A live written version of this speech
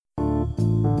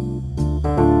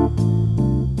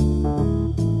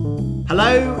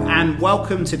Hello and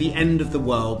welcome to the End of the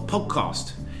World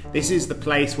podcast. This is the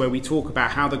place where we talk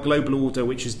about how the global order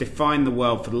which has defined the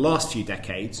world for the last few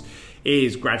decades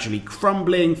is gradually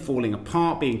crumbling, falling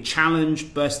apart, being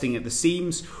challenged, bursting at the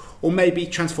seams, or maybe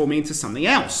transforming into something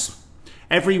else.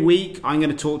 Every week I'm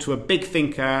going to talk to a big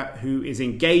thinker who is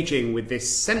engaging with this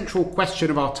central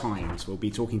question of our times. We'll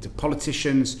be talking to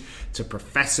politicians, to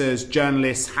professors,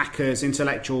 journalists, hackers,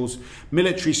 intellectuals,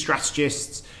 military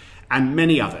strategists, and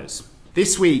many others.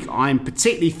 This week, I'm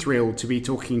particularly thrilled to be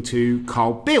talking to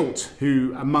Carl Bildt,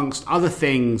 who, amongst other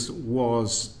things,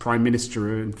 was Prime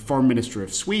Minister and Foreign Minister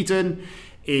of Sweden,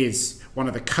 is one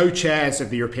of the co-chairs of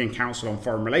the European Council on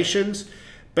Foreign Relations,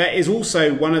 but is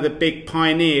also one of the big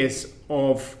pioneers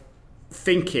of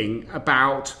thinking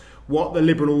about what the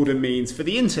liberal order means for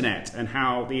the internet and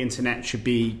how the internet should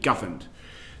be governed.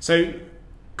 So,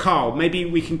 Carl, maybe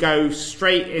we can go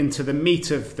straight into the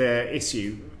meat of the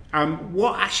issue.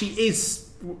 What actually is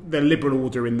the liberal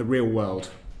order in the real world?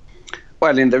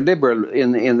 Well, in the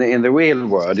real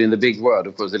world, in the big world,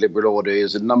 of course, the liberal order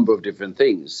is a number of different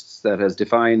things that has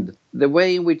defined the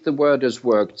way in which the word has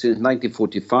worked since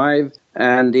 1945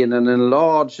 and in an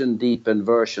enlarged and deepened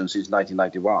version since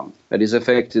 1991. That has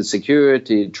affected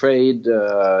security, trade,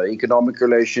 economic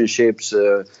relationships,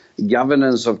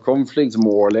 governance of conflicts,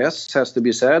 more or less, has to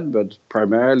be said, but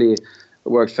primarily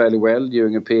worked fairly well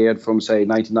during a period from, say,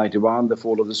 1991, the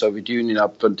fall of the Soviet Union,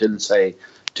 up until, say,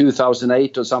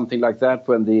 2008 or something like that,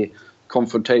 when the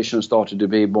confrontation started to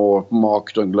be more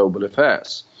marked on global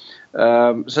affairs.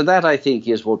 So that, I think,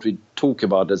 is what we talk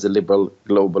about as a liberal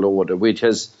global order, which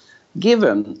has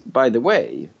given, by the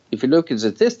way, if you look at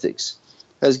statistics,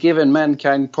 has given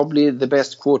mankind probably the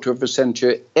best quarter of a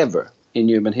century ever in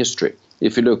human history.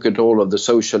 If you look at all of the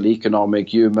social, economic,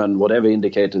 human, whatever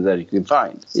indicator that you can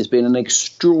find, it's been an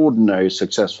extraordinary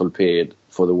successful period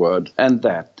for the world. And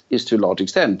that is to a large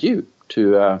extent due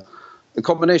to a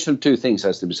combination of two things,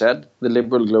 has to be said: the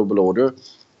liberal global order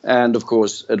and, of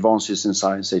course, advances in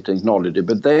science and technology.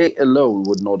 But they alone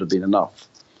would not have been enough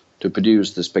to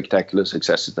produce the spectacular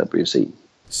successes that we've seen.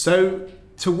 So,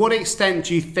 to what extent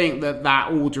do you think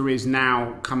that order is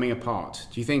now coming apart?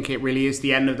 Do you think it really is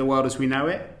the end of the world as we know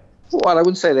it? Well, I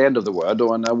wouldn't say the end of the world,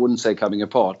 and I wouldn't say coming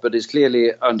apart, but it's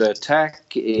clearly under attack.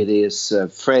 It is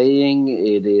fraying.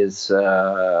 It is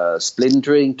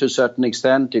splintering to a certain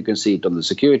extent. You can see it on the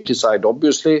security side,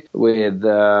 obviously, with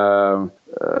not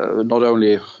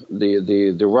only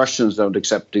the Russians not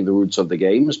accepting the rules of the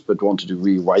games, but wanted to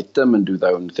rewrite them and do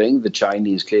their own thing. The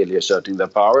Chinese clearly asserting their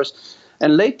powers.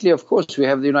 And lately, of course, we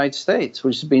have the United States,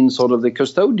 which has been sort of the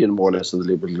custodian, more or less, of the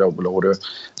liberal global order,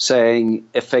 saying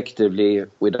effectively,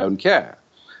 we don't care.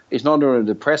 It's not only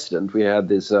the president. We had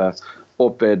this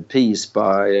op-ed piece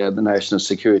by the National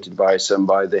Security Advisor and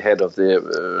by the head of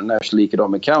the National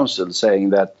Economic Council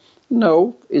saying that,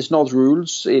 no, it's not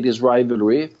rules, it is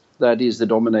rivalry. That is the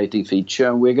dominating feature,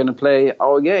 and we're going to play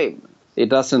our game. It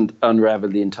doesn't unravel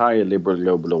the entire liberal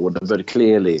global order, but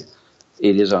clearly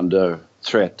it is under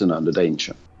threat and under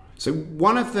danger. So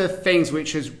one of the things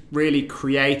which has really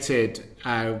created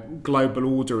a global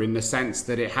order in the sense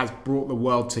that it has brought the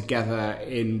world together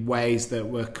in ways that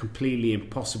were completely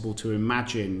impossible to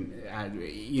imagine,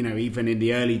 even in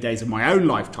the early days of my own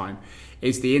lifetime,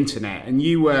 is the internet. And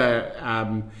you were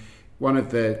one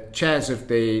of the chairs of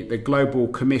the Global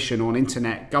Commission on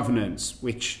Internet Governance,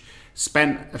 which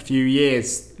spent a few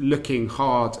years looking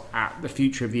hard at the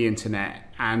future of the internet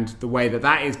and the way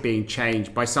that is being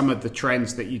changed by some of the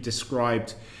trends that you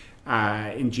described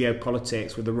in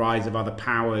geopolitics with the rise of other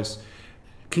powers.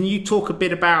 Can you talk a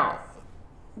bit about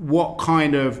what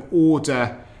kind of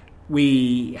order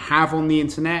we have on the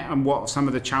internet and what some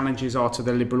of the challenges are to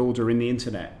the liberal order in the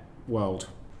internet world?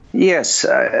 Yes,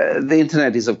 the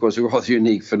internet is, of course, a rather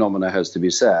unique phenomenon, has to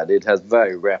be said. It has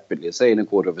very rapidly, say in a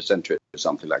quarter of a century or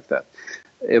something like that,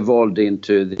 evolved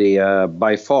into the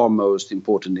by far most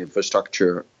important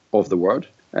infrastructure of the world,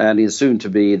 and is soon to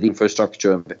be the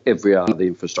infrastructure of every other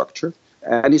infrastructure.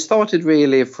 And it started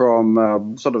really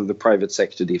from sort of the private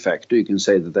sector de facto. You can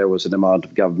say that there was an amount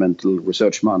of governmental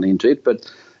research money into it,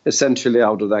 but essentially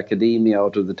out of the academia,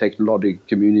 out of the technological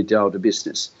community, out of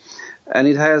business. And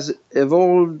it has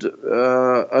evolved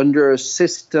under a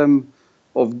system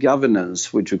of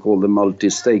governance, which we call the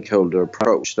multi-stakeholder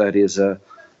approach. That is a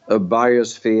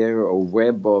biosphere or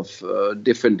web of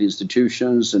different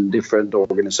institutions and different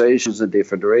organizations and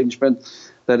different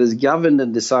arrangements that has governed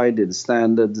and decided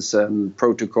standards and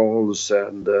protocols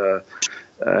and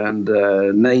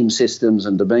name systems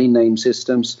and domain name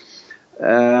systems,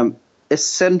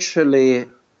 essentially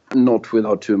not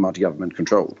without too much government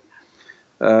control.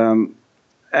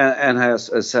 and has,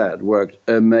 as said, worked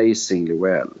amazingly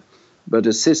well. But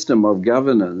a system of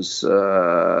governance,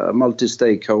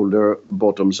 multi-stakeholder,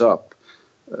 bottoms up,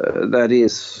 that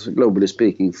is, globally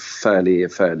speaking,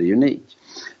 fairly unique.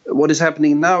 What is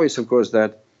happening now is, of course,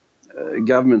 that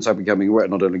governments are becoming aware,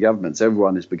 not only governments,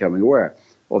 everyone is becoming aware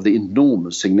of the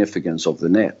enormous significance of the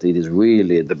net. It is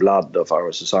really the blood of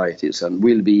our societies and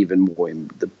will be even more in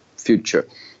the future.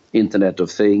 Internet of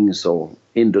Things or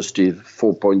Industry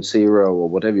 4.0 or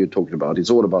whatever you're talking about, it's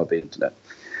all about the internet.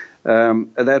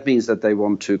 And that means that they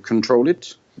want to control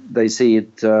it. They see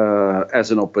it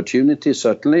as an opportunity,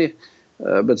 certainly,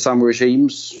 but some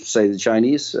regimes, say the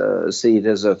Chinese, see it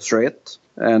as a threat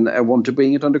and want to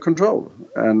bring it under control.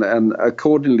 And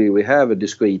accordingly, we have a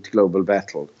discrete global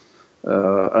battle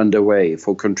underway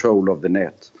for control of the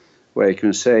net, where you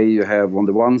can say you have on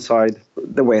the one side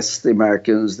the West, the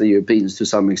Americans, the Europeans to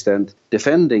some extent,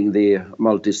 defending the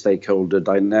multi-stakeholder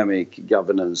dynamic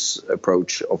governance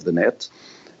approach of the net.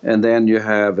 And then you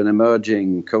have an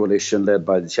emerging coalition led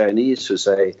by the Chinese who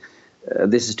say,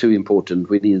 this is too important.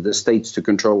 We need the states to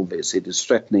control this. It is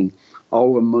threatening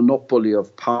our monopoly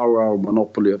of power, our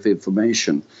monopoly of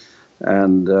information.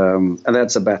 And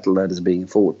that's a battle that is being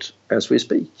fought as we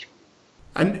speak.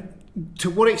 And to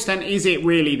what extent is it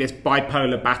really this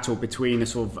bipolar battle between a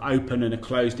sort of open and a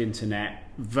closed internet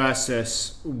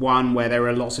versus one where there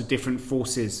are lots of different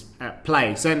forces at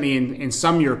play? Certainly in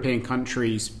some European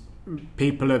countries,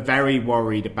 people are very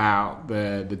worried about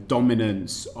the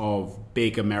dominance of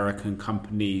big American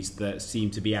companies that seem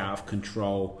to be out of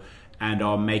control and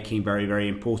are making very, very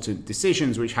important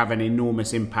decisions which have an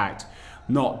enormous impact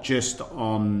not just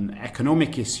on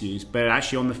economic issues, but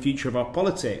actually on the future of our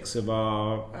politics, of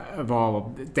our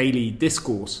daily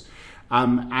discourse,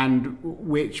 and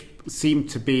which seem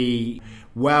to be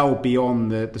well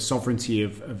beyond the sovereignty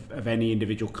of any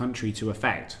individual country to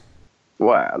affect.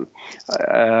 Well,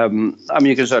 I mean,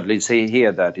 you can certainly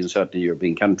hear that in certain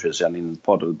European countries and in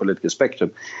part of the political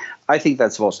spectrum. I think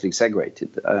that's vastly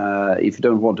exaggerated. If you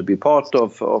don't want to be part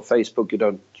of Facebook, you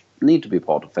don't need to be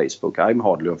part of Facebook. I'm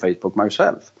hardly on Facebook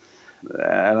myself.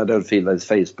 And I don't feel that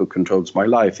Facebook controls my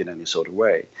life in any sort of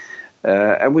way.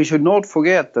 And we should not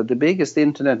forget that the biggest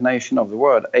internet nation of the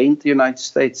world ain't the United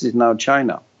States, it's now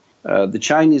China. The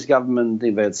Chinese government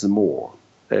invests more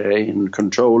in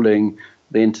controlling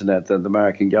the internet than the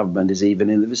American government is even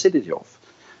in the vicinity of.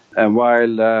 And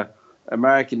while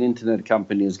American internet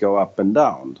companies go up and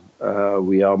down,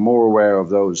 we are more aware of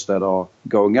those that are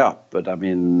going up. But I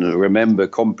mean, remember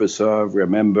CompuServe,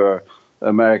 remember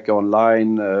America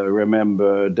Online,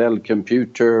 remember Dell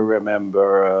Computer,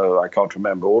 remember, I can't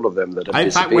remember all of them that have disappeared.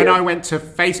 In fact, when I went to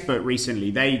Facebook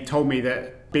recently, they told me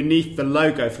that beneath the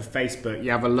logo for Facebook,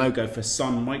 you have a logo for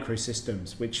Sun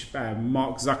Microsystems, which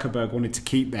Mark Zuckerberg wanted to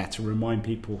keep there to remind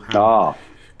people how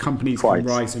companies can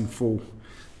rise and fall.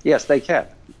 Yes, they can.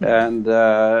 And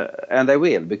they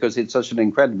will, because it's such an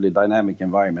incredibly dynamic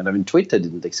environment. I mean, Twitter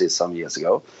didn't exist some years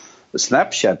ago.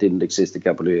 Snapchat didn't exist a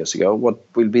couple of years ago. What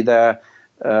will be there?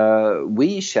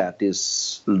 WeChat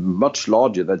is much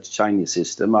larger than the Chinese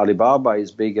system. Alibaba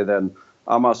is bigger than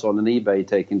Amazon and eBay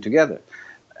taken together.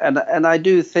 And I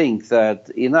do think that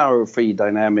in our free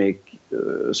dynamic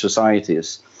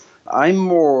societies, I'm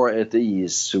more at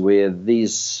ease with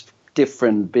these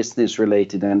different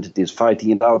business-related entities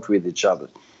fighting it out with each other.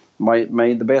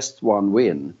 May the best one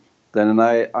win than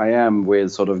I am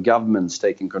with sort of governments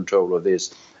taking control of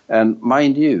this. And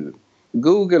mind you,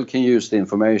 Google can use the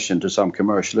information to some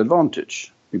commercial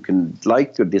advantage. You can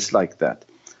like or dislike that.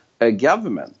 A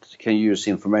government can use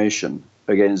information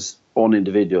on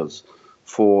individuals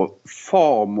for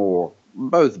far more,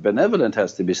 both benevolent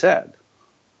has to be said,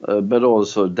 but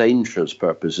also dangerous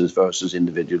purposes versus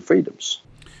individual freedoms.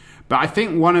 But I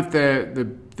think one of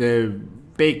the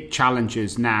big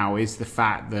challenges now is the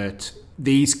fact that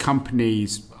these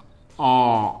companies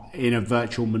are in a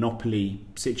virtual monopoly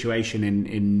situation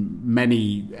in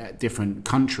many different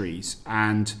countries,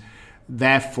 and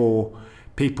therefore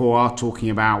people are talking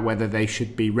about whether they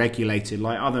should be regulated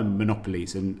like other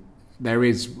monopolies. And there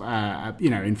is,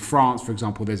 in France, for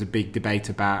example, there's a big debate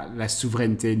about la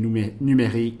souveraineté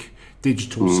numérique,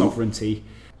 digital sovereignty,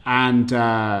 and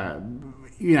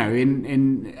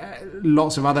in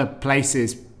lots of other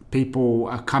places, people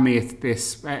are coming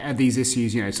at these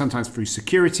issues, sometimes through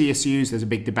security issues. There's a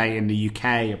big debate in the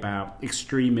UK about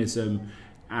extremism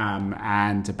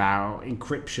and about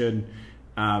encryption.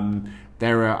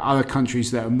 There are other countries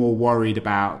that are more worried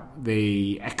about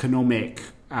the economic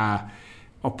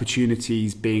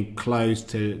opportunities being closed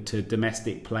to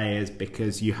domestic players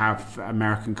because you have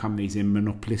American companies in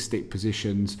monopolistic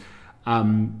positions.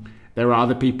 There are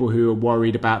other people who are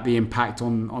worried about the impact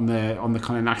on the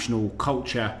kind of national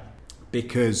culture,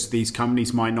 because these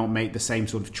companies might not make the same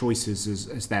sort of choices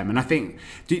as them. And I think,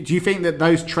 do you think that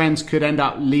those trends could end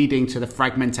up leading to the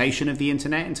fragmentation of the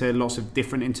internet into lots of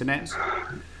different internets?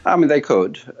 I mean, they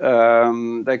could.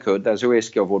 They could. There's a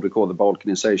risk of what we call the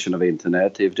balkanization of the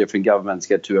internet. If different governments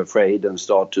get too afraid and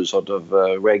start to sort of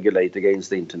regulate against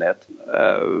the internet,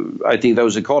 I think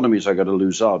those economies are going to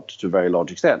lose out to a very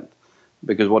large extent.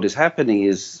 Because what is happening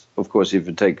is, of course, if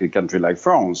you take a country like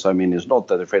France, I mean, it's not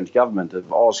that the French government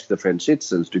have asked the French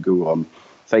citizens to go on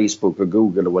Facebook or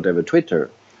Google or whatever,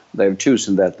 Twitter. They've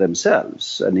chosen that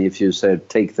themselves. And if you say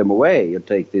take them away or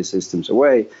take these systems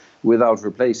away without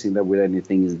replacing them with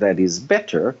anything that is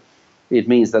better, it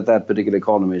means that that particular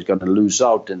economy is going to lose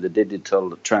out in the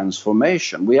digital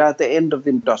transformation. We are at the end of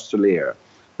the industrial era.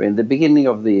 We're in the beginning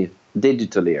of the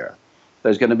digital era.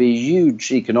 There's going to be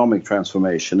huge economic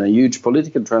transformation and huge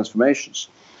political transformations.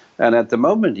 And at the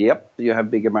moment, yep, you have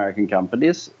big American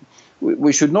companies.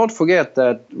 We should not forget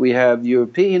that we have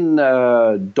European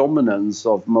dominance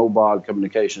of mobile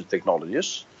communications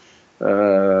technologies.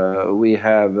 We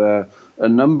have a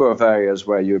number of areas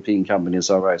where European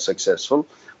companies are very successful.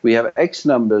 We have X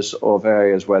numbers of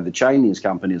areas where the Chinese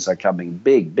companies are coming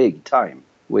big time,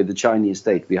 with the Chinese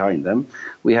state behind them.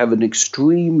 We have an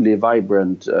extremely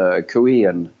vibrant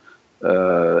Korean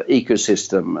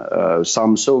ecosystem.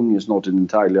 Samsung is not an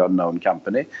entirely unknown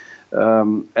company.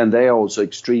 And they are also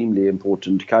extremely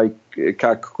important.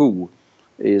 Kakao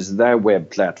is their web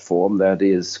platform that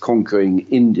is conquering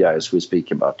India as we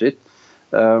speak about it.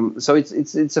 So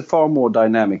it's a far more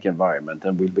dynamic environment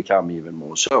and will become even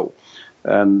more so.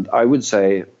 And I would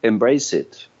say embrace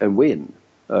it and win.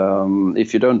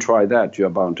 If you don't try that, you are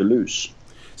bound to lose.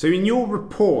 So in your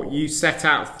report, you set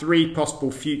out 3 possible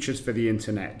futures for the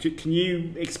internet. Can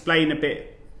you explain a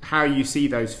bit how you see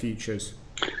those futures?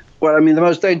 Well, I mean, the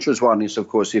most dangerous one is, of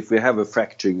course, if we have a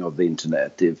fracturing of the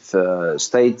internet. If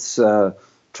states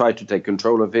try to take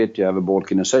control of it, you have a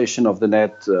balkanization of the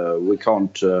net. We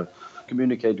can't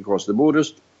communicate across the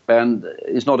borders. And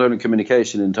it's not only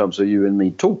communication in terms of you and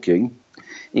me talking.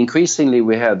 Increasingly,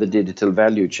 we have the digital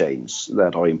value chains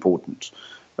that are important.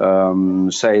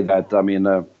 Say that, I mean,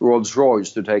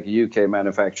 Rolls-Royce, to take a UK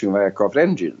manufacturing of aircraft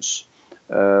engines,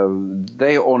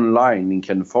 they online and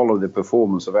can follow the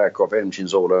performance of aircraft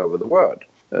engines all over the world.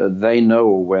 They know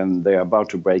when they're about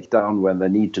to break down, when they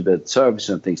need to be serviced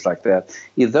and things like that.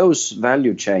 If those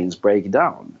value chains break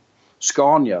down,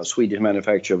 Scania, Swedish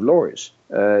manufacturer of lorries,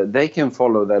 they can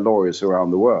follow their lorries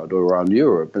around the world or around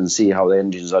Europe and see how the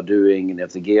engines are doing and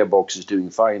if the gearbox is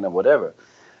doing fine or whatever.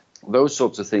 Those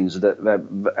sorts of things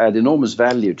that add enormous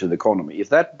value to the economy. If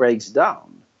that breaks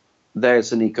down,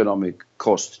 there's an economic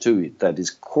cost to it that is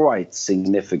quite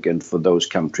significant for those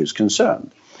countries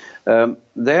concerned.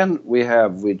 Then we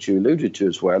have, which you alluded to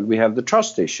as well, we have the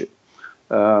trust issue.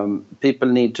 People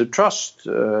need to trust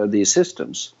these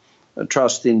systems.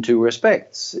 Trust in 2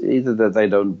 respects, either that they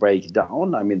don't break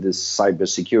down, I mean, the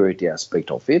cybersecurity aspect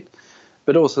of it,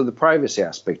 but also the privacy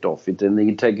aspect of it and the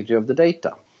integrity of the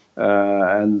data.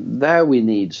 And there we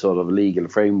need sort of legal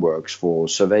frameworks for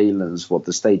surveillance, what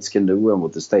the states can do and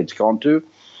what the states can't do.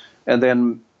 And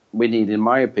then we need, in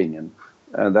my opinion,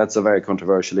 and that's a very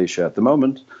controversial issue at the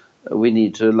moment, we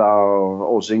need to allow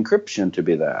also encryption to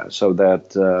be there so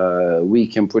that we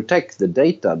can protect the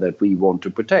data that we want to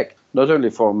protect. Not only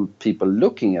from people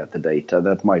looking at the data,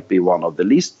 that might be one of the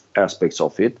least aspects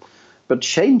of it, but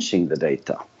changing the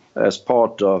data as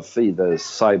part of either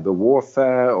cyber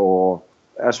warfare or,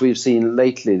 as we've seen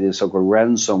lately, the so-called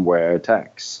ransomware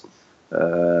attacks,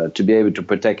 to be able to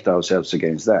protect ourselves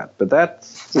against that. But that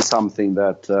is something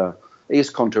that is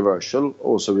controversial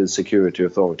also with security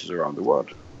authorities around the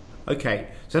world. Okay,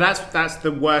 so that's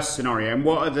the worst scenario. And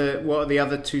what are the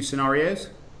other 2 scenarios?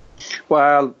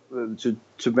 Well,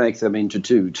 to make them into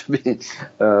 2,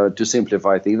 to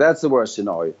simplify things, that's the worst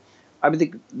scenario. I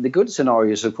mean, the good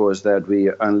scenario is, of course, that we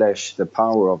unleash the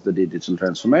power of the digital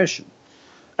transformation.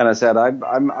 And I said,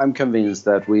 I'm convinced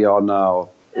that we are now,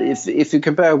 if you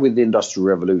compare with the Industrial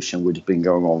Revolution, which has been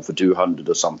going on for 200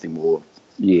 or something more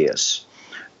years,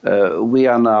 we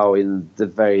are now in the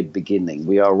very beginning.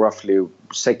 We are roughly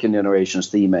 2nd generation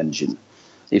steam engine.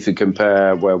 If you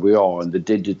compare where we are in the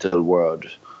digital world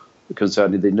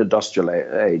concerning the industrial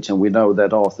age, and we know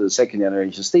that after the 2nd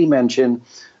generation steam engine,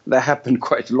 there happened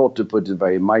quite a lot, to put it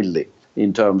very mildly,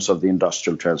 in terms of the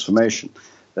industrial transformation.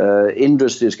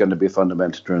 Industry is going to be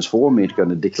fundamentally transformed. It's going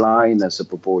to decline as a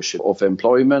proportion of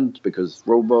employment because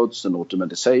robots and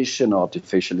automatization,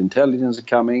 artificial intelligence are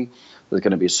coming. There's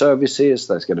going to be services,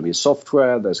 there's going to be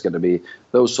software, there's going to be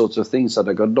those sorts of things that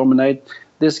are going to dominate.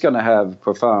 This is going to have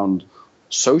profound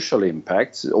social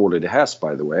impacts. It already has,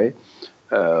 by the way.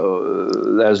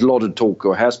 There's a lot of talk,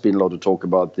 or has been a lot of talk,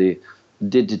 about the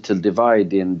digital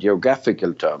divide in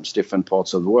geographical terms, different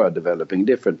parts of the world developing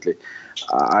differently.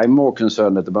 I'm more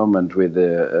concerned at the moment with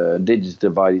the digital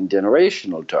divide in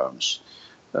generational terms.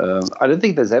 I don't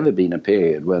think there's ever been a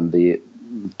period when the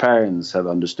parents have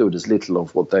understood as little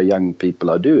of what their young people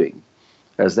are doing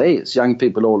as they is. Young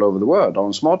people all over the world are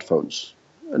on smartphones,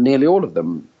 nearly all of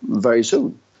them very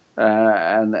soon,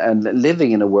 and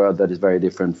living in a world that is very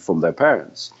different from their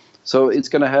parents. So it's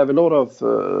going to have a lot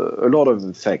of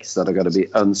effects that are going to be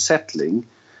unsettling,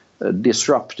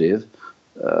 disruptive,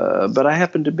 but I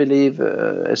happen to believe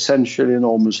essentially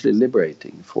enormously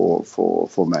liberating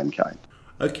for mankind.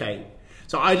 Okay,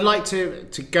 so I'd like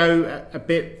to go a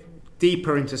bit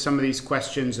deeper into some of these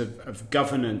questions of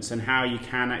governance and how you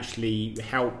can actually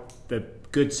help the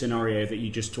good scenario that you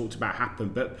just talked about happen.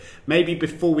 But maybe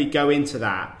before we go into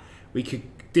that, we could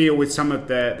deal with some of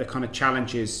the kind of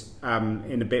challenges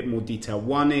in a bit more detail.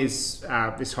 One is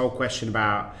this whole question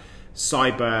about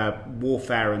cyber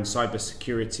warfare and cyber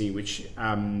security, which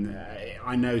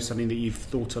I know is something that you've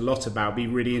thought a lot about. It'd be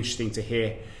really interesting to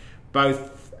hear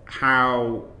both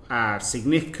how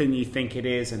significant you think it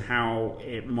is and how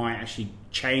it might actually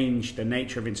change the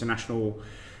nature of international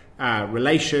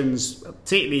relations,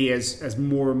 particularly as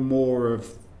more and more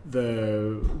of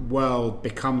the world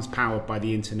becomes powered by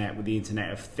the internet, with the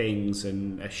Internet of Things,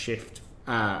 and a shift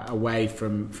away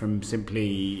from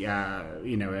simply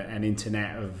an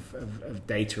internet of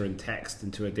data and text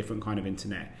into a different kind of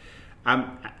internet.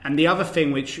 And the other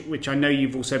thing which I know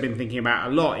you've also been thinking about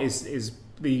a lot is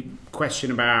the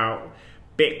question about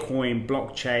Bitcoin,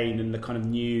 blockchain, and the kind of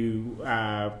new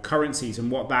currencies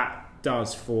and what that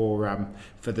does for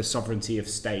the sovereignty of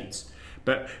states.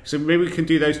 But so maybe we can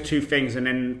do those two things and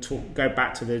then go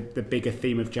back to the bigger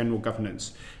theme of general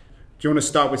governance. Do you want to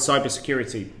start with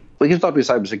cybersecurity? We can start with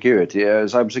cybersecurity.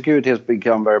 Cybersecurity has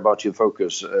become very much in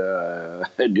focus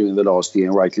during the last year,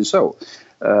 and rightly so.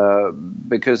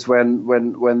 Because when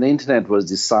the internet was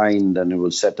designed and it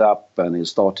was set up and it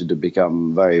started to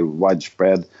become very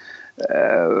widespread,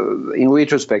 in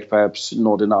retrospect, perhaps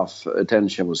not enough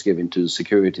attention was given to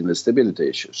security and the stability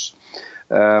issues.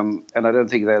 And I don't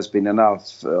think there's been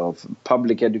enough of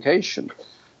public education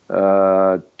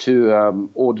to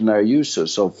ordinary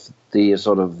users of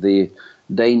the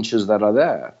dangers that are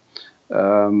there.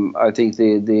 I think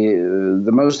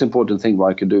the most important thing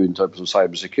one can do in terms of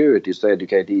cybersecurity is to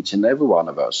educate each and every one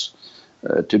of us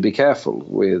to be careful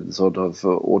with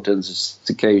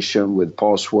authentication, with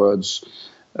passwords,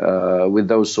 with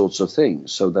those sorts of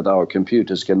things, so that our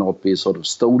computers cannot be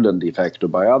stolen de facto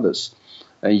by others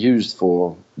and used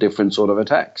for different sort of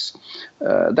attacks.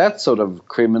 That sort of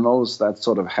criminals, that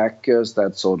sort of hackers,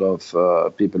 that sort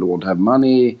of people who want to have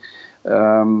money.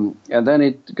 And then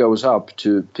it goes up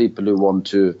to people who want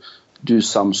to do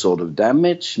some sort of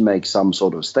damage, make some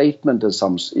sort of statement as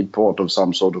some part of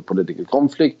some sort of political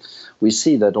conflict. We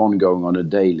see that ongoing on a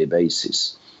daily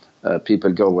basis.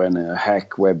 People go and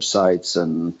hack websites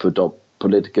and put up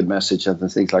political messages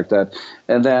and things like that,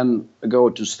 and then go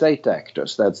to state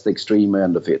actors. That's the extreme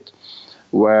end of it,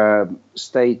 where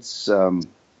states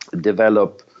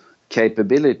develop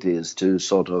capabilities to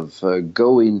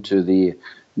go into the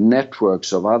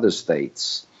networks of other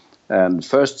states and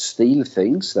first steal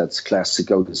things. That's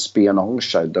classical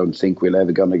espionage. I don't think we're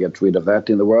ever going to get rid of that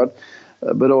in the world.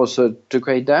 But also to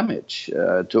create damage,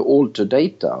 to alter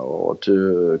data or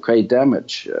to create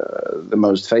damage. The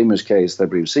most famous case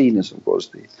that we've seen is, of course,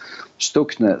 the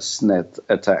Stuxnet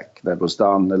attack that was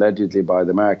done allegedly by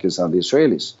the Americans and the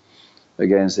Israelis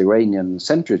against the Iranian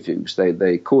centrifuges.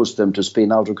 They caused them to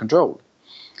spin out of control.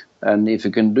 And if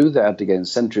you can do that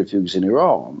against centrifuges in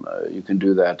Iran, you can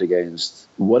do that against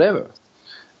whatever.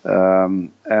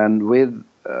 And with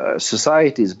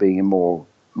societies being more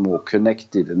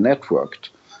connected and networked,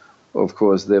 of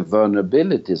course, the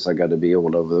vulnerabilities are going to be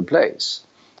all over the place,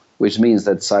 which means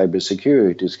that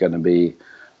cybersecurity is going to be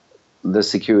the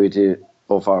security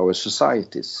of our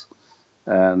societies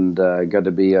and going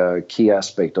to be a key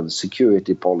aspect of the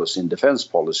security policy and defense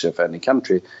policy of any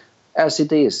country, as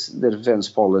it is the defense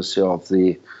policy of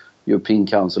the European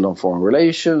Council on Foreign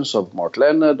Relations, of Mark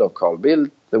Leonard, of Carl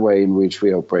Bildt, the way in which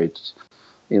we operate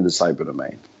in the cyber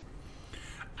domain.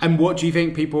 And what do you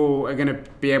think people are going to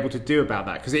be able to do about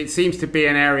that? Because it seems to be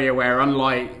an area where,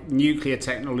 unlike nuclear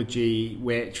technology,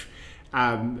 which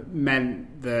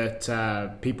meant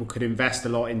that people could invest a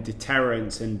lot in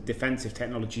deterrence and defensive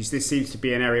technologies, this seems to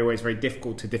be an area where it's very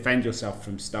difficult to defend yourself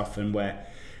from stuff, and where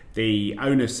the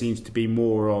onus seems to be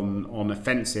more on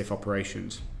offensive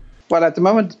operations. Well, at the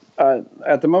moment, I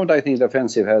think the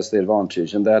offensive has the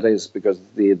advantage, and that is because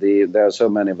there are so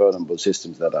many vulnerable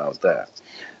systems that are out there.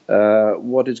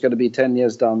 What is going to be 10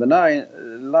 years down the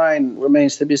line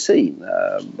remains to be seen.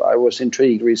 I was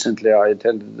intrigued recently. I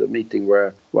attended a meeting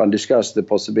where one discussed the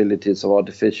possibilities of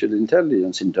artificial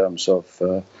intelligence in terms of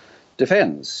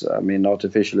defense. I mean,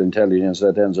 artificial intelligence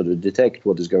that then sort of detect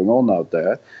what is going on out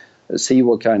there, see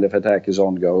what kind of attack is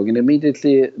ongoing, and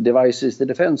immediately devises the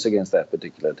defense against that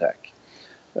particular attack.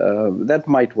 That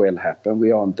might well happen.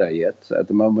 We aren't there yet. At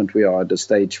the moment, we are at a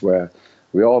stage where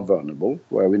we are vulnerable,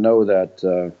 where we know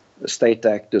that state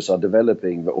actors are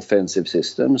developing the offensive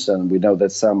systems, and we know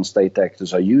that some state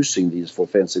actors are using these for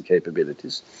offensive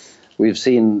capabilities. We've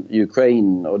seen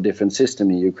Ukraine, or different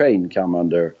systems in Ukraine, come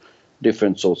under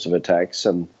different sorts of attacks,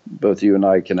 and both you and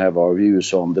I can have our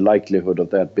views on the likelihood of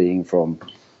that being from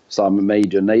some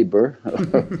major neighbor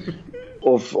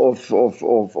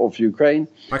of Ukraine.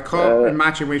 I can't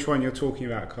imagine which one you're talking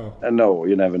about, Carl. No,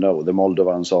 you never know. The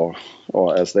Moldovans are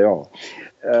as they are.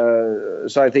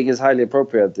 So I think it's highly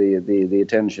appropriate the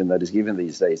attention that is given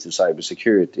these days to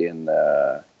cybersecurity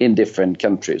in different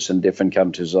countries, and different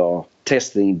countries are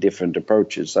testing different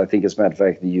approaches. I think, as a matter of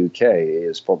fact, the UK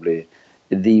is probably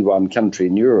the one country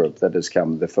in Europe that has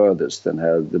come the furthest and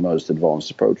have the most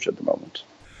advanced approach at the moment.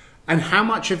 And how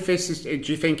much of this do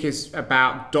you think is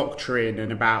about doctrine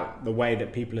and about the way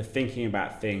that people are thinking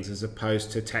about things as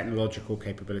opposed to technological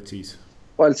capabilities?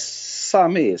 Well,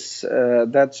 some is.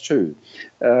 That's true.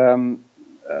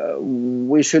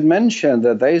 We should mention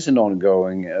that there is an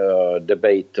ongoing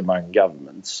debate among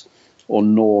governments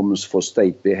on norms for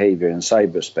state behavior in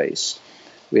cyberspace.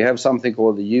 We have something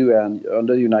called the UN,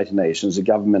 under the United Nations, a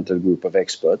governmental group of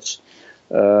experts.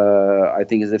 I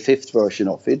think it's the fifth version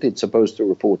of it. It's supposed to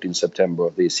report in September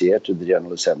of this year to the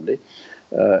General Assembly.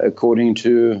 According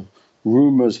to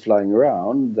rumors flying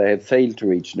around, they have failed to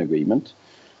reach an agreement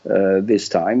this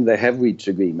time. They have reached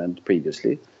agreement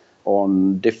previously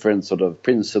on different sort of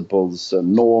principles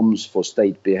and norms for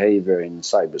state behavior in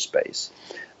cyberspace.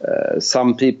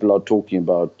 Some people are talking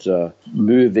about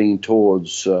moving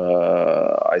towards,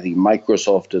 I think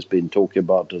Microsoft has been talking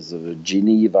about as a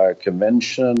Geneva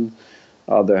Convention.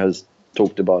 Other has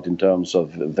talked about in terms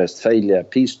of Westphalia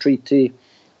Peace Treaty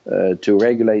to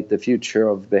regulate the future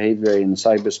of behavior in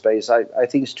cyberspace. I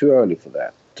think it's too early for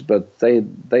that, but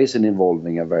there's an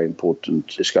involving a very important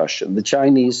discussion. The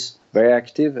Chinese, very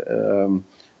active,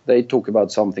 they talk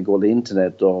about something called the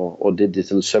internet or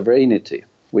digital sovereignty,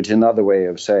 which is another way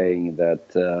of saying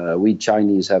that we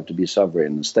Chinese have to be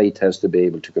sovereign. The state has to be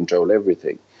able to control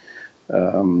everything.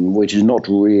 Which is not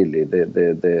really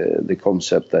the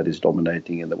concept that is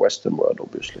dominating in the Western world,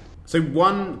 obviously. So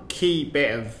one key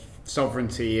bit of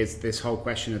sovereignty is this whole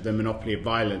question of the monopoly of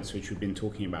violence, which we've been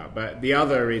talking about. But the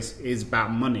other is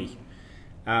about money.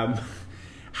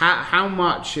 How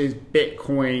much is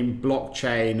Bitcoin,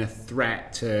 blockchain a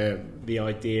threat to the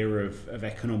idea of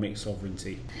economic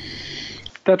sovereignty?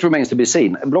 That remains to be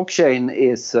seen. Blockchain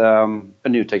is a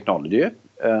new technology.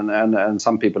 And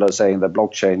some people are saying that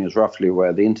blockchain is roughly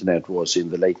where the internet was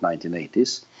in the late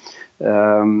 1980s.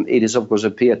 It is, of course, a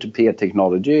peer-to-peer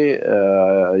technology.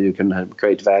 You can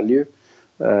create value.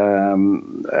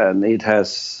 And it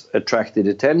has attracted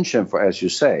attention for, as you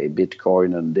say,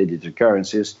 Bitcoin and digital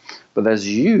currencies. But there's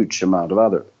a huge amount of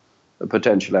other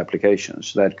potential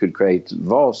applications that could create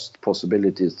vast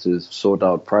possibilities to sort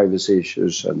out privacy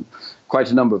issues and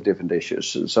quite a number of different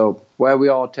issues. So where we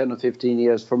are 10 or 15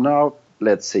 years from now,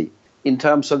 let's see. In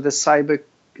terms of the cyber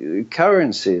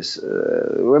currencies,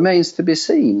 remains to be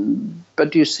seen.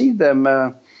 But you see them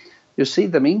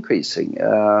increasing.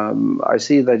 I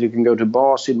see that you can go to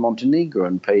bars in Montenegro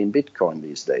and pay in Bitcoin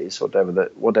these days,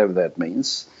 whatever that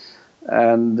means.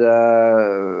 And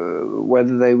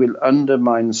whether they will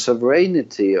undermine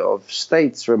sovereignty of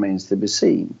states remains to be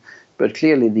seen. But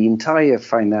clearly, the entire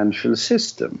financial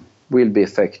system will be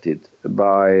affected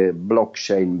by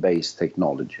blockchain-based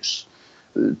technologies.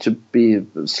 To be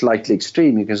slightly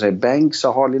extreme, you can say banks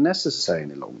are hardly necessary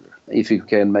any longer if you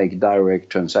can make direct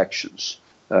transactions.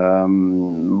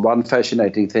 One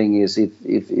fascinating thing is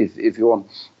if you want,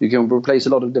 you can replace a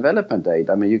lot of development aid.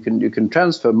 I mean, you can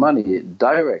transfer money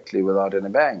directly without any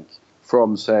bank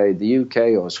from, say, the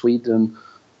UK or Sweden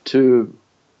to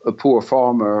a poor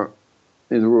farmer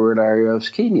in the rural area of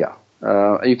Kenya.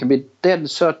 You can be dead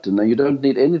certain, and you don't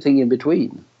need anything in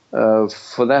between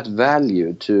for that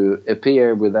value to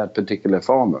appear with that particular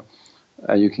farmer.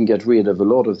 You can get rid of a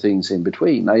lot of things in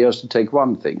between. Now, just to take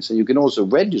one thing, so you can also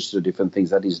register different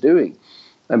things that he's doing.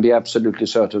 and be absolutely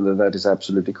certain that that is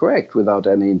absolutely correct without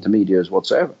any intermediaries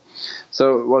whatsoever.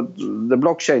 So what the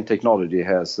blockchain technology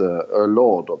has a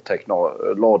lot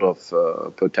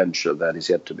of potential that is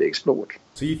yet to be explored.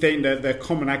 So you think that the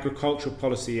common agricultural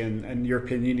policy and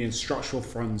European Union structural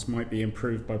funds might be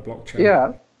improved by blockchain?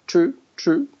 Yeah, true.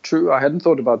 I hadn't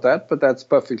thought about that, but that's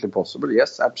perfectly possible.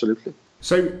 Yes, absolutely.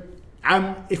 So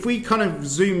if we kind of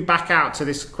zoom back out to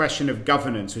this question of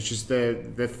governance, which is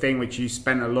the thing which you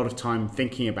spent a lot of time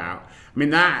thinking about, I mean,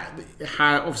 that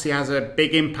obviously has a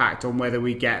big impact on whether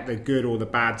we get the good or the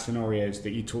bad scenarios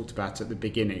that you talked about at the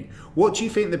beginning. What do you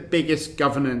think the biggest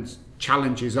governance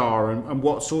challenges are, and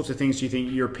what sorts of things do you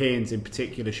think Europeans in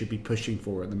particular should be pushing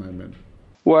for at the moment?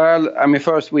 Well, I mean,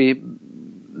 first, the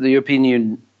European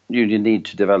Union need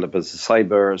to develop a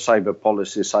cyber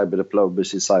policy, cyber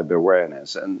diplomacy, cyber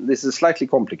awareness. And this is slightly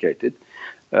complicated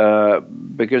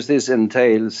because this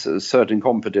entails certain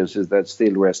competences that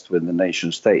still rest with the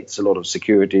nation states. A lot of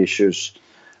security issues,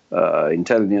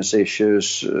 intelligence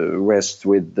issues rest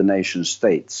with the nation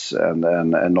states and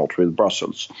not with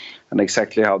Brussels. And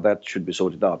exactly how that should be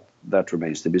sorted out, that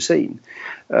remains to be seen.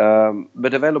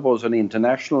 But develop also an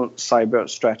international cyber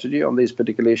strategy on these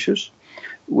particular issues.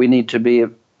 We need to be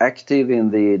active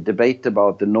in the debate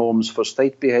about the norms for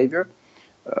state behavior.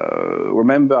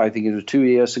 Remember, I think it was 2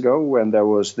 years ago when there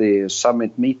was the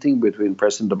summit meeting between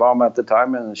President Obama at the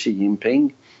time and Xi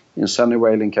Jinping in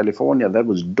Sunnyvale in California. That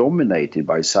was dominated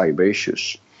by cyber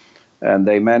issues. And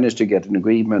they managed to get an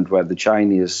agreement where the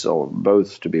Chinese, or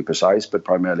both to be precise, but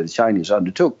primarily the Chinese,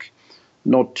 undertook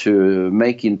not to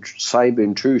make cyber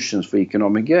intrusions for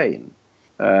economic gain.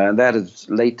 And that has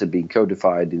later been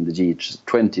codified in the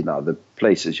G20 and other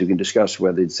places. You can discuss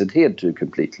whether it's adhered to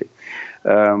completely.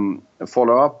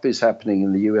 Follow-up is happening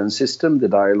in the UN system, the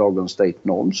dialogue on state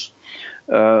norms.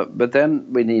 But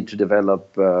then we need to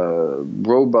develop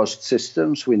robust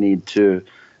systems. We need to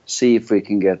see if we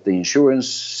can get the insurance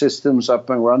systems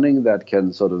up and running that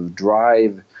can sort of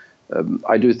drive.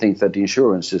 I do think that the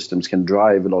insurance systems can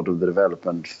drive a lot of the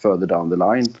development further down the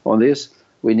line on this.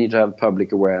 We need to have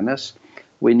public awareness.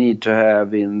 We need to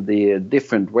have in the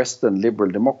different Western liberal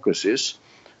democracies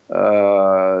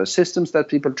systems that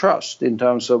people trust in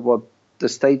terms of what the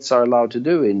states are allowed to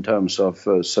do in terms of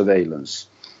surveillance,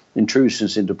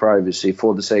 intrusions into privacy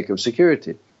for the sake of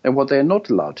security, and what they are not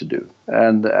allowed to do,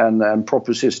 and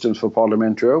proper systems for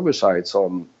parliamentary oversights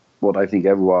on what I think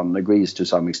everyone agrees to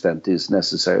some extent is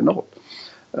necessary or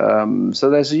not.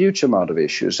 So there's a huge amount of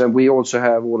issues, and we also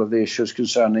have all of the issues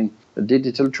concerning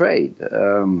digital trade.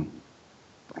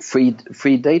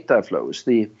 Free data flows.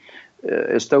 The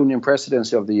Estonian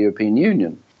presidency of the European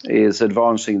Union is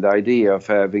advancing the idea of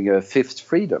having a fifth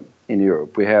freedom in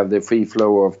Europe. We have the free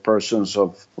flow of persons,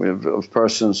 of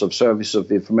service,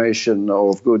 of information,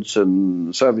 of goods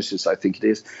and services, I think it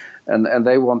is, and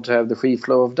they want to have the free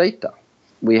flow of data.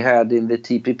 We had in the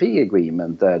TPP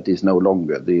agreement that is no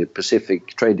longer, the Pacific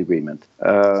Trade Agreement,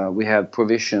 we have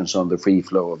provisions on the free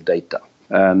flow of data.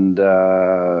 And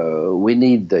we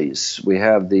need these. We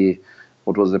have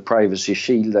what was the Privacy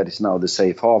Shield that is now the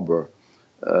Safe Harbor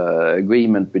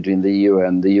agreement between the EU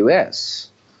and the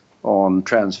US on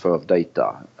transfer of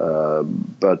data.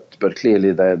 But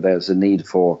clearly there's a need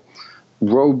for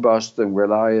robust and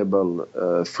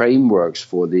reliable frameworks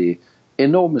for the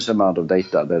enormous amount of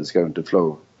data that's going to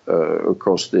flow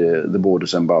across the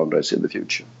borders and boundaries in the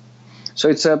future. So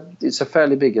it's a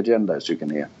fairly big agenda, as you can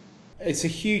hear. It's a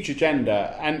huge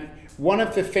agenda, and one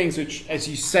of the things which, as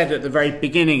you said at the very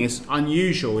beginning, is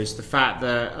unusual is the fact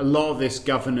that a lot of this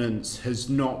governance has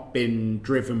not been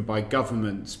driven by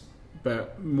governments,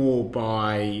 but more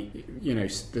by,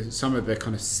 some of the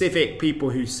kind of civic people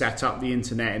who set up the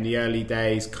internet in the early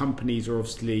days. Companies are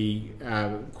obviously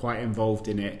quite involved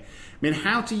in it. I mean,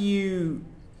 how do you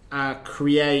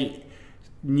create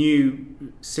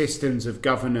new systems of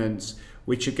governance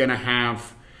which are going to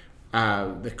have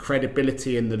the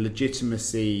credibility and the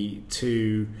legitimacy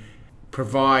to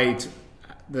provide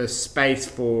the space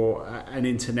for an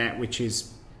internet which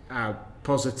is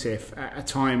positive at a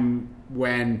time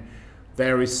when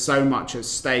there is so much at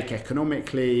stake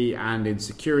economically and in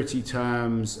security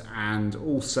terms, and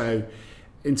also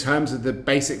in terms of the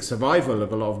basic survival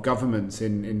of a lot of governments,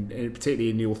 in particularly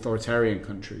in the authoritarian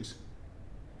countries?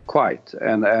 Quite,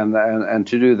 and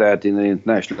to do that in an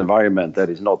international environment that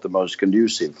is not the most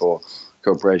conducive for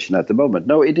cooperation at the moment.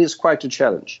 No, it is quite a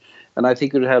challenge, and I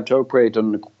think we'll have to operate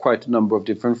on quite a number of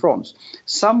different fronts.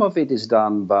 Some of it is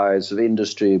done by sort of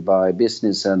industry, by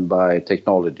business, and by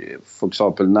technology. For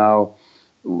example, now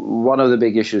one of the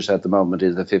big issues at the moment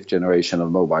is the fifth generation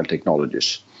of mobile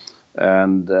technologies,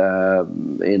 and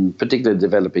in particular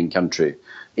developing country,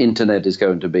 internet is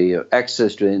going to be,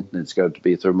 access to internet is going to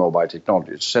be through mobile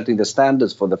technology. Setting the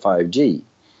standards for the 5G,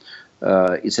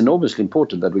 it's enormously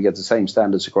important that we get the same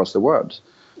standards across the world.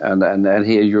 And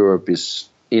here Europe is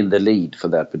in the lead for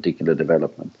that particular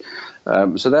development.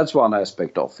 So that's one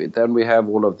aspect of it. Then we have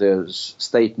all of the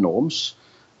state norms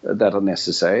that are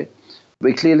necessary.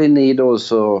 We clearly need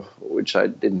also, which I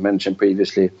didn't mention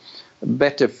previously,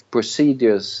 better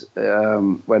procedures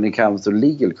when it comes to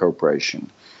legal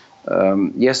cooperation.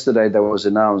 Yesterday there was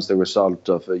announced the result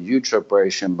of a huge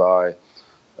operation by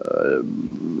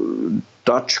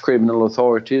Dutch criminal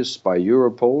authorities, by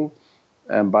Europol,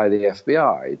 and by the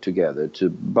FBI together to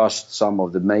bust some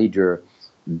of the major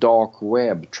dark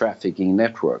web trafficking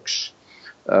networks.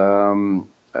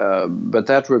 But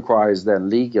that requires then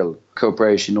legal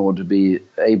cooperation in order to be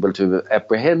able to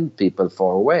apprehend people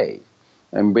far away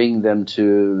and bring them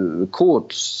to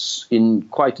courts in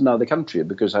quite another country.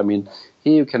 Because, I mean,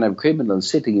 here you can have criminals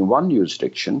sitting in one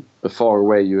jurisdiction, a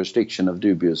faraway jurisdiction of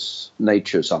dubious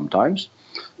nature sometimes,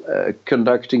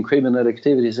 conducting criminal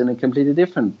activities in a completely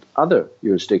different other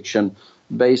jurisdiction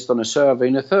based on a server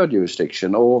in a third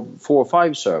jurisdiction or 4 or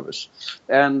 5 servers,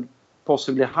 and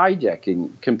possibly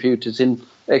hijacking computers in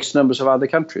X numbers of other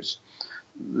countries.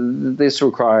 This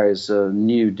requires a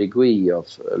new degree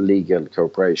of legal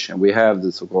cooperation. We have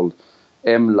the so-called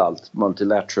MLAT,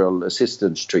 Multilateral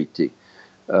Assistance Treaty,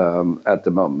 at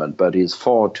the moment, but it's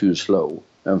far too slow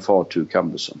and far too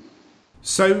cumbersome.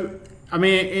 So, I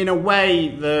mean, in a way,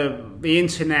 the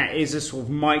internet is a sort of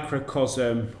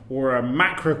microcosm or a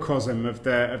macrocosm of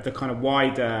the kind of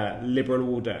wider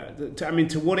liberal order. I mean,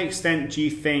 to what extent do you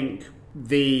think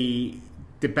the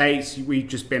debates we've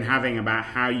just been having about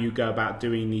how you go about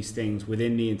doing these things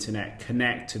within the internet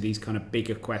connect to these kind of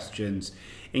bigger questions,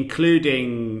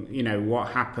 including, you know,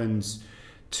 what happens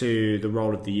to the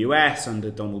role of the US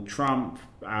under Donald Trump,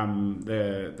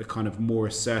 the kind of more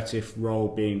assertive role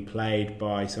being played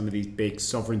by some of these big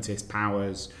sovereigntist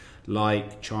powers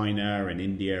like China and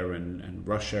India and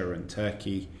Russia and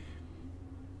Turkey?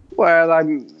 Well,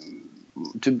 I'm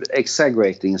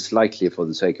exaggerating slightly for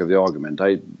the sake of the argument.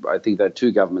 I think there are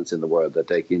 2 governments in the world that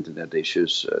take internet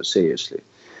issues seriously.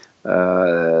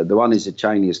 The one is the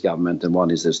Chinese government and one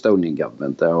is the Estonian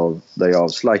government. They are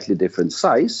of slightly different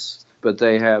size, but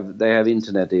they have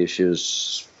internet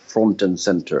issues front and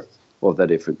center of their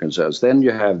different concerns. Then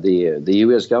you have the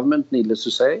US government, needless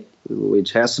to say,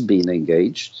 which has been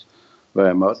engaged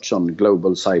very much on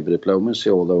global cyber diplomacy,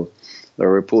 although there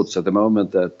are reports at the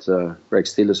moment that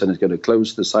Rex Tillerson is going to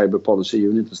close the cyber policy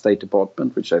unit, the State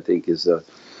Department, which I think is a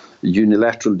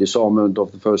unilateral disarmament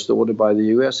of the first order by the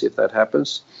US, if that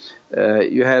happens.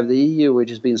 You have the EU, which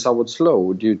has been somewhat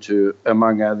slow due to,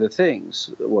 among other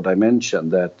things, what I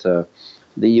mentioned, that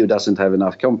the EU doesn't have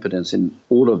enough competence in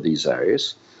all of these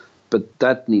areas, but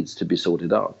that needs to be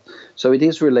sorted out. So it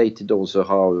is related also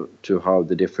how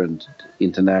the different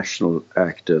international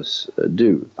actors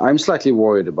do. I'm slightly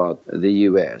worried about the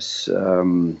US.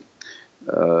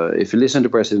 If you listen to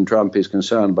President Trump, he's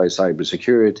concerned by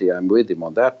cybersecurity. I'm with him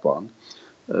on that one.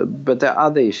 But there are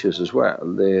other issues as well,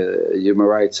 the human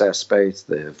rights aspects,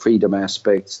 the freedom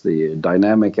aspects, the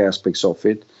dynamic aspects of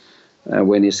it.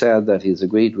 When he said that he's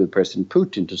agreed with President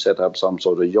Putin to set up some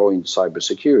sort of joint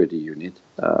cybersecurity unit,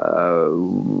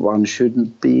 one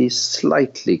shouldn't be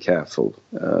slightly careful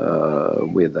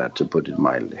with that, to put it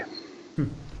mildly.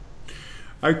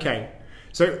 Okay,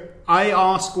 so I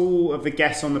ask all of the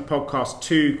guests on the podcast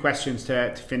 2 questions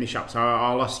to finish up. So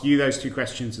I'll ask you those 2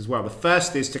 questions as well. The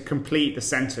first is to complete the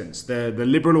sentence. The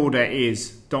liberal order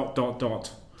is ...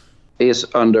 Is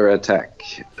under attack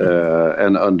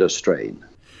and under strain.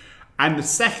 And the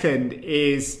second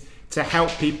is to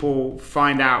help people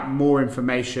find out more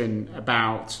information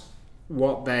about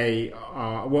what they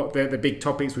are, what the big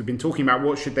topics we've been talking about.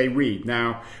 What should they read?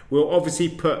 Now, we'll obviously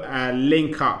put a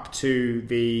link up to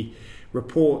the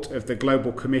report of the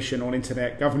Global Commission on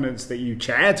Internet Governance that you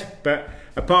chaired. But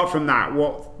apart from that,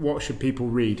 what should people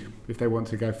read if they want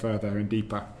to go further and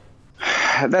deeper?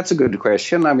 That's a good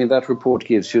question. I mean, that report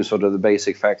gives you sort of the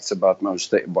basic facts about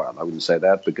most things. Well, I wouldn't say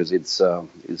that because it's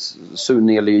soon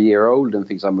nearly a year old and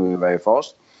things are moving very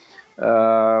fast.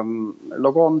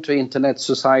 Log on to Internet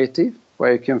Society,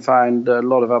 where you can find a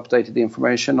lot of updated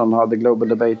information on how the global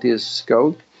debate is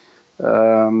going.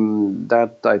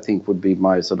 That, I think, would be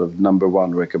my sort of number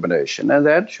 1 recommendation. And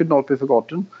that should not be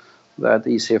forgotten, that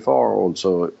ECFR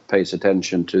also pays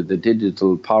attention to the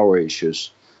digital power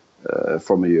issues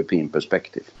from a European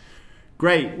perspective.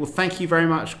 Great. Well, thank you very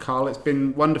much, Carl. It's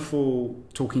been wonderful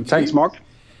talking to you. Thanks, Mark.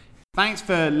 Thanks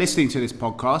for listening to this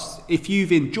podcast. If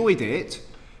you've enjoyed it,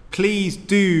 please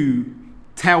do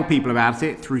tell people about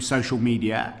it through social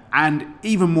media, and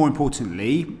even more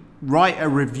importantly, write a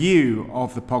review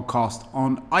of the podcast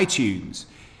on iTunes.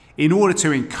 In order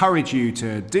to encourage you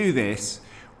to do this,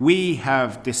 we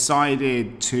have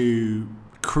decided to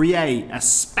create a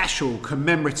special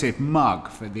commemorative mug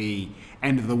for the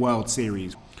End of the World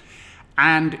series.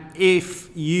 And if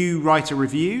you write a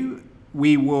review,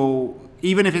 we will,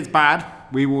 even if it's bad,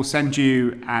 we will send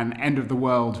you an End of the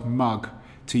World mug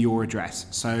to your address.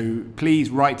 So please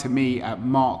write to me at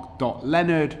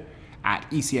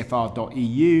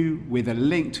mark.leonard@ecfr.eu with a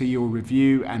link to your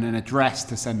review and an address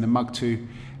to send the mug to,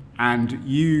 and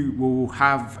you will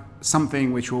have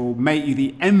something which will make you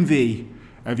the envy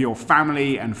of your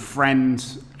family and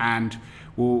friends, and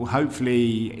will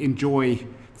hopefully enjoy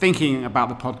thinking about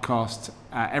the podcast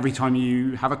every time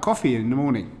you have a coffee in the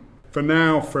morning. For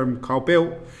now, from Carl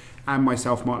Bildt and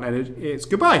myself, Mark Leonard, it's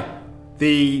goodbye.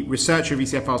 The researcher of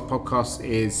ECFR's podcast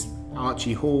is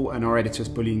Archie Hall, and our editor is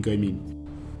Pauline Gomin.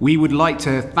 We would like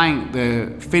to thank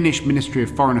the Finnish Ministry of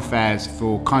Foreign Affairs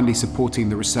for kindly supporting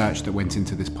the research that went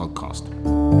into this podcast.